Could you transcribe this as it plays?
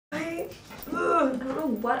don't know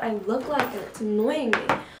what I look like and it's annoying me.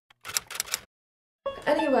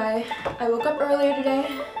 Anyway, I woke up earlier today.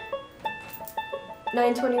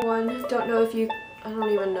 9:21. I don't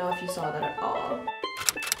even know if you saw that at all.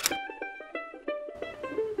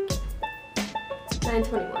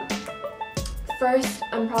 9:21. First,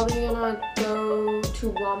 I'm probably gonna go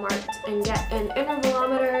to Walmart and get an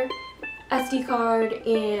intervalometer, SD card,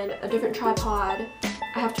 and a different tripod.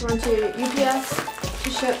 I have to run to UPS to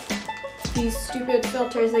ship these stupid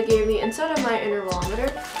filters they gave me instead of my intervalometer.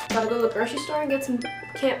 Gotta go to the grocery store and get some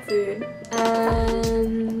camp food.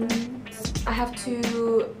 And I have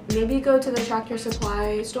to maybe go to the Tractor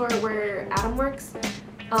Supply store where Adam works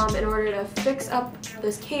in order to fix up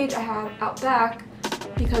this cage I have out back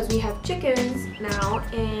because we have chickens now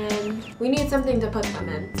and we need something to put them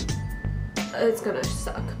in. It's gonna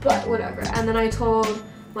suck, but whatever. And then I told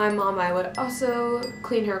my mom I would also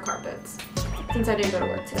clean her carpets since I didn't go to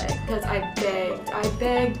work today because I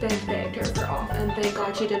begged her for off, and thank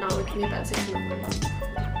God she did not wake me up at 6 in the morning.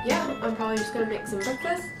 Yeah, I'm probably just gonna make some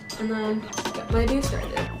breakfast and then get my day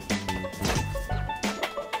started.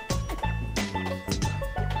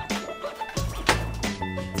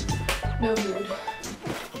 No food.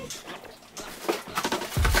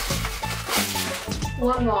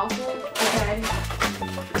 One waffle? Okay.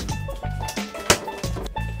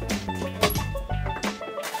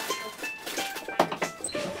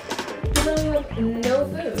 No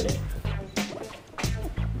food.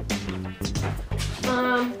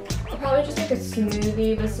 I'll probably just make a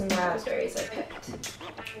smoothie with some raspberries I picked.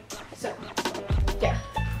 So, yeah.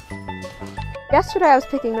 Yesterday I was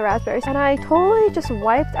picking the raspberries and I totally just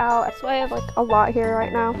wiped out. That's why I have like a lot here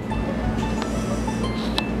right now.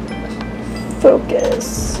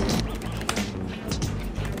 Focus.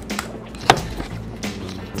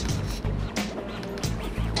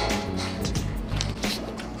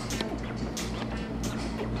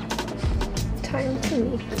 Time to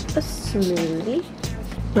make a smoothie.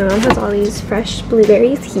 My mom has all these fresh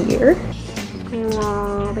blueberries here.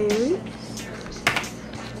 Strawberries.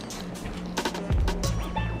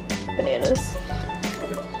 Bananas.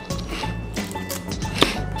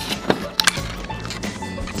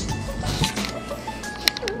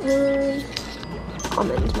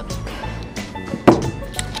 Almond milk.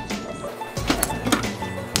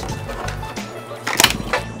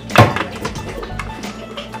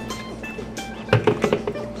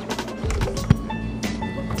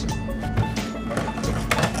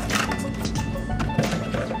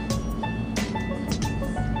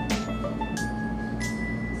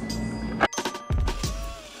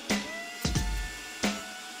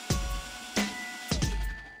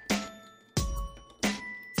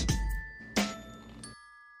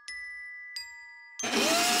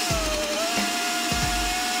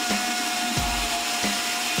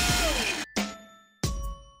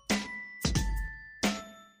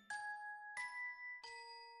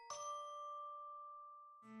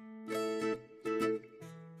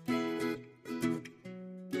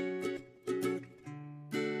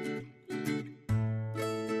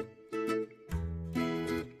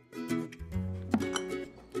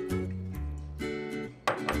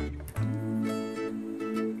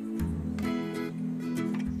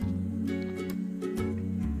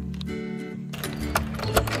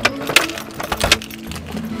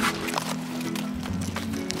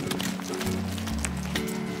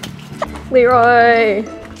 Leroy!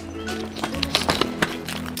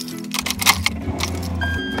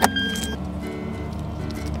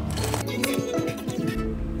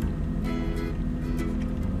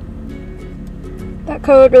 That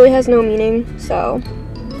code really has no meaning, so...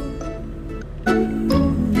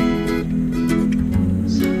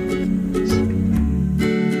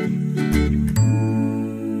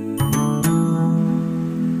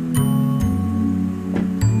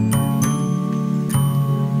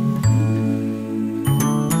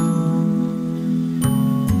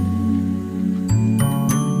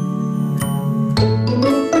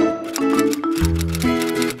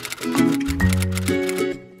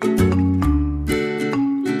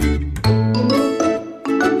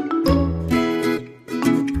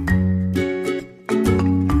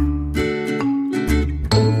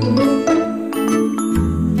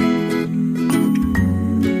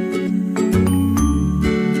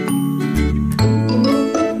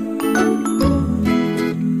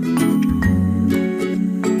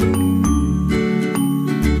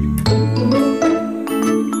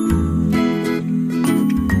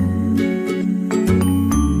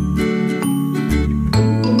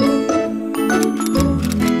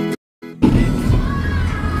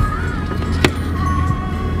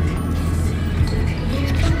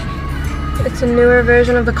 It's a newer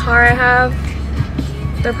version of the car I have.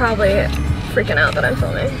 They're probably freaking out that I'm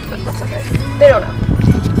filming, but that's okay. They don't know.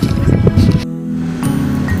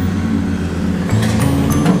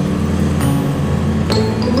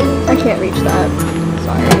 I can't reach that.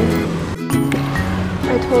 Sorry.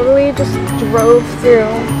 I totally just drove through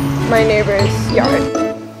my neighbor's yard.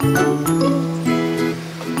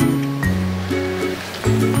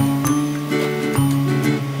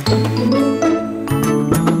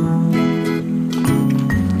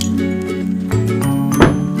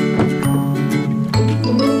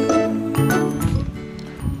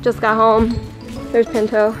 Just got home. There's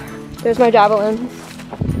Pinto. There's my javelins.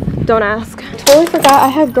 Don't ask. I totally forgot I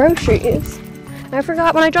had groceries. I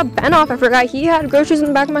forgot when I dropped Ben off, I forgot he had groceries in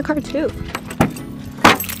the back of my car too.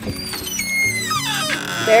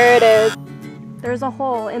 There it is. There's a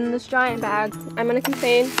hole in this giant bag. I'm gonna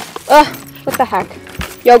complain. Ugh, what the heck?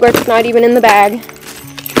 Yogurt's not even in the bag.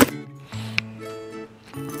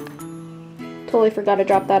 Totally forgot to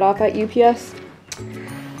drop that off at UPS.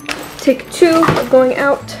 Take 2 of going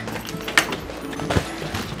out.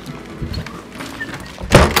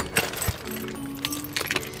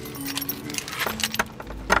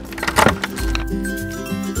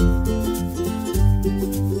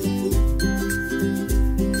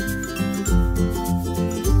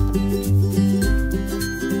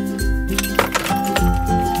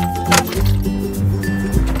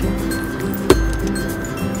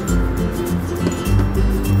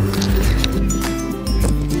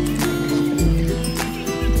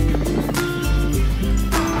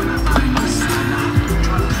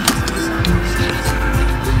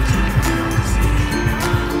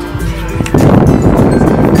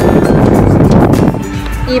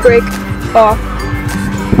 E-brake off.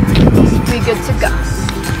 We good to go.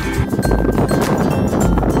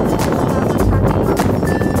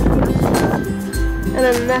 And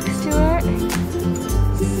then next to it,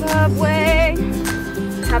 Subway.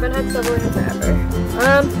 Haven't had Subway in forever.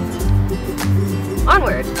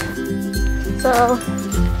 Onward. So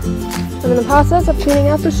I'm in the process of cleaning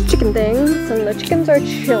out those chicken things, and the chickens are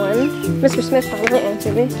chilling. Mr. Smith finally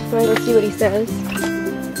answered me. I'm gonna go see what he says.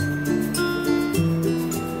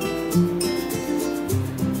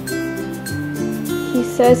 He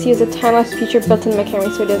says he has a time-lapse feature built into my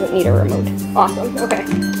camera so he doesn't need a remote. Awesome. Okay.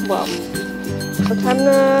 Well, so time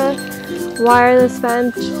to wire this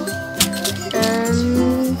fence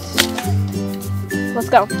and let's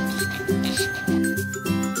go.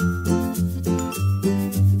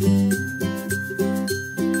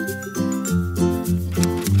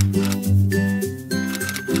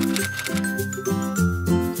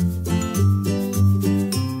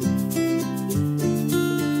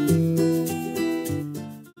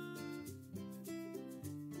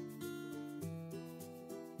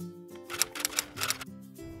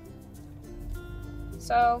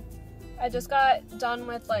 So I just got done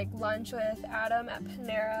with like lunch with Adam at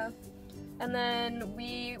Panera, and then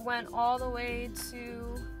we went all the way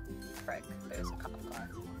to, frick, there's a cop car.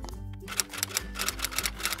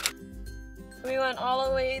 We went all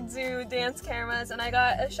the way to Dance Cameras, and I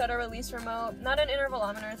got a shutter release remote, not an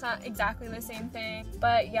intervalometer, it's not exactly the same thing,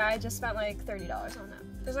 but yeah, I just spent like $30 on that.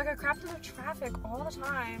 There's like a crap ton of traffic all the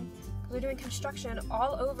time because they're doing construction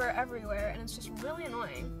all over everywhere, and it's just really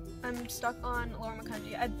annoying. I'm stuck on Lower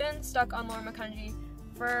Macungie. I've been stuck on Lower Macungie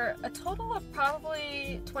for a total of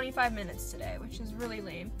probably 25 minutes today, which is really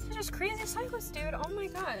lame. They're just crazy cyclists, dude. Oh my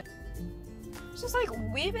god. It's just like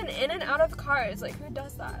weaving in and out of cars. Like, who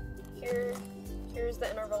does that? Here's the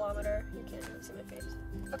intervalometer. You can't even see my face.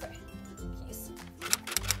 Okay.